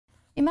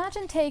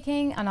Imagine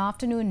taking an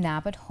afternoon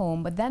nap at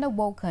home but then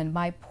awoken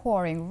by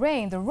pouring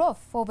rain. The roof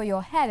over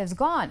your head is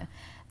gone.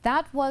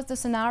 That was the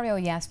scenario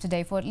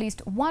yesterday for at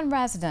least one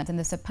resident in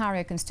the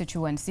Siparia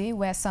constituency,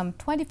 where some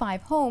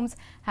 25 homes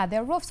had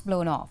their roofs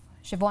blown off.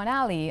 Siobhan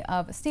Ali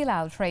of Steel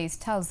Isle Trace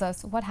tells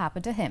us what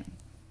happened to him.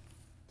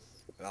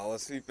 I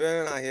was sleeping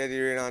and I hear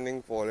the rain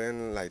and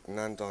falling, lightning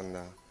and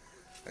thunder.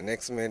 The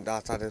next minute I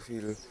started to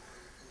feel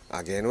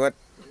again wet.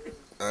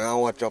 And I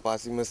watch up, I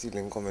see my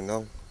ceiling coming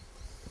down.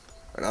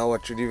 And I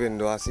watch through the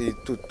window, I see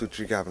two to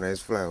three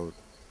cabinets fly out.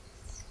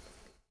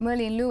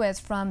 Merlene Lewis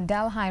from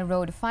Delhi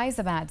Road,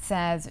 Faizabad,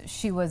 says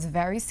she was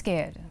very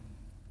scared.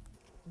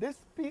 This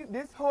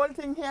whole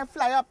thing here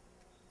fly up.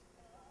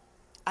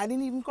 I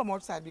didn't even come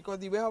outside because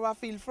the way how I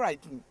feel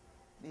frightened.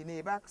 The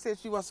neighbor said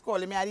she was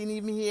calling me. I didn't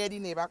even hear the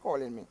neighbor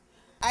calling me.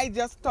 I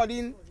just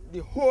studied the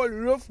whole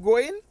roof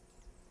going,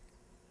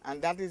 and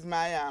that is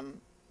my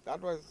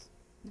that was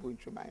going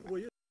through my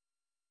mind.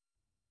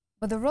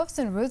 But the roofs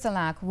in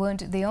Ruzalak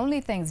weren't the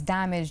only things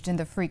damaged in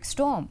the freak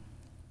storm.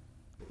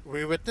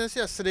 We witnessed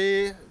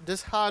yesterday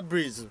this hard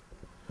breeze,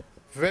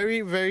 very,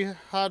 very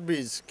hard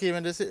breeze came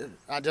in this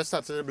and just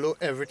started to blow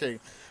everything.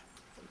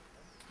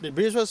 The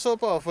breeze was so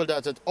powerful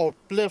that it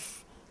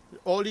uplifted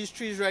all these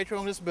trees right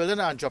around this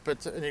building and dropped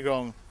it in the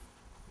ground.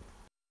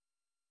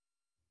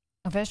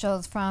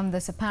 Officials from the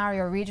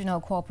Siparia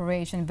Regional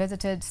Corporation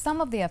visited some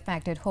of the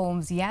affected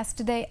homes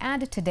yesterday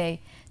and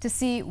today to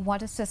see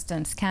what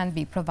assistance can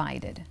be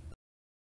provided.